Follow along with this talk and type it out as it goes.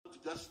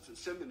just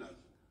seminars.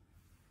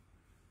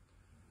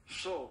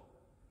 So,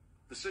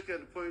 the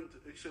second point,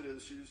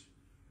 Excellency, is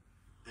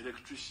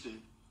electricity.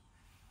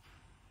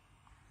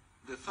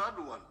 The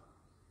third one,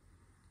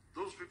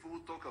 those people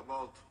who talk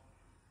about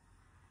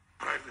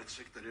private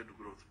sector-led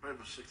growth,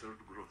 private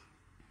sector-led growth.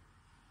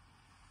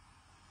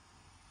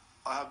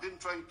 I have been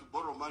trying to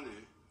borrow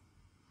money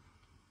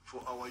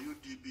for our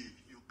UDB,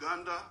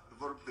 Uganda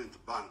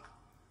Development Bank,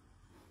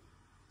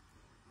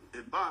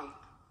 a bank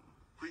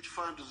which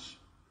funds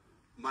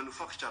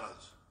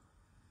manufacturers.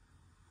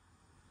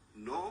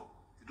 No,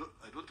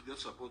 I don't get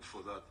support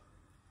for that.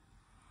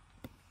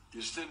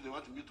 Instead, they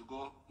want me to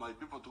go, my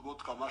people to go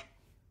to commercial.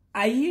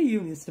 I hear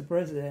you, Mr.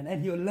 President,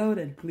 and you're loud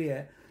and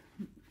clear,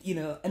 you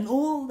know, and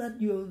all that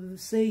you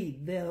say,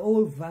 they're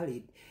all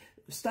valid.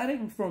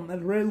 Starting from a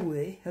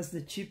railway as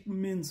the cheap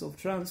means of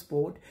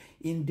transport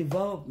in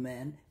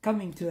development,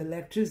 coming to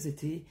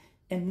electricity,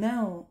 and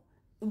now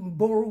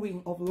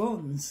borrowing of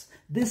loans.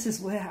 This is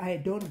where I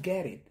don't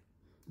get it.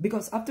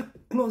 Because after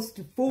close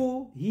to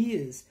 4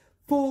 years,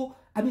 4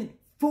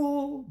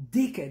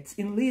 decades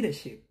in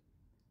leadership,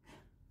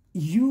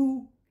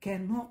 you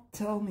cannot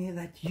tell me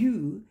that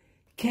you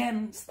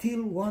can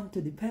still want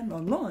to depend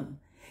on loan.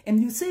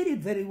 And you said it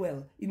very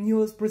well in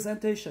your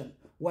presentation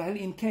while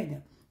in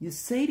Kenya. You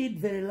said it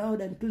very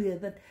loud and clear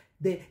that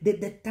the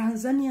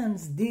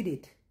Tanzanians did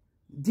it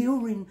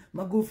during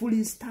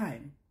Magufuli's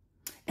time.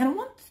 And I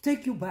want to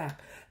take you back,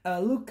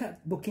 look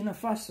at Burkina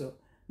Faso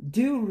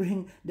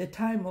during the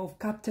time of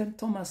Captain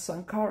Thomas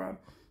Sankara.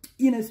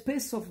 In a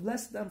space of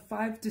less than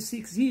 5 to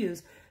 6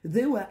 years,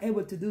 they were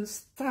able to do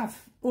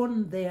stuff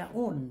on their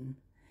own.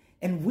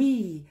 And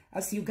we,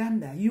 as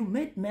Uganda, you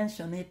made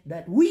mention it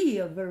that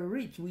we are very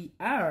rich, we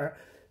are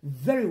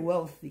very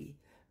wealthy.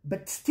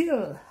 But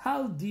still,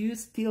 how do you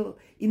still,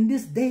 in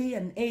this day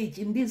and age,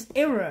 in this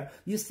era,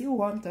 you still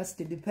want us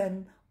to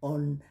depend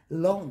on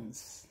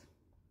loans?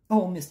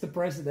 Oh, Mr.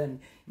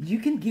 President, you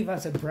can give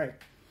us a break.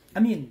 I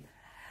mean,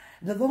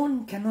 the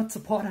loan cannot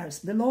support us.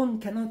 The loan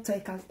cannot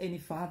take us any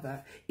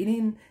further.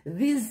 In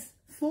these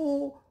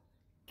 4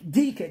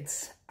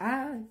 decades,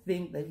 I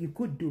think that you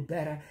could do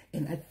better.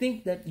 And I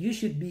think that you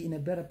should be in a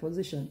better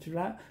position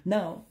to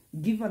now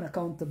give an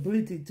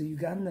accountability to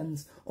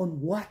Ugandans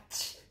on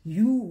what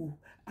you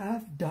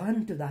have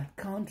done to that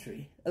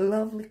country. A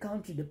lovely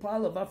country, the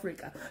Pearl of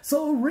Africa.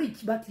 So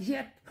rich, but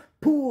yet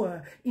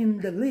poor in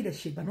the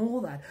leadership and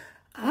all that.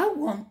 I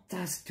want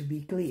us to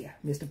be clear,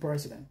 Mr.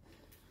 President.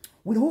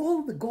 With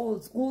all the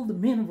gold, all the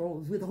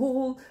minerals, with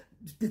all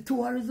the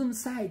tourism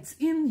sites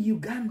in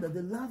Uganda,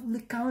 the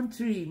lovely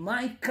country,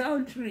 my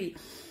country,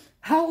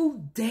 how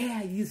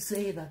dare you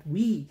say that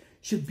we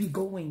should be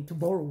going to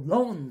borrow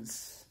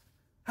loans?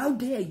 How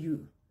dare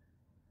you?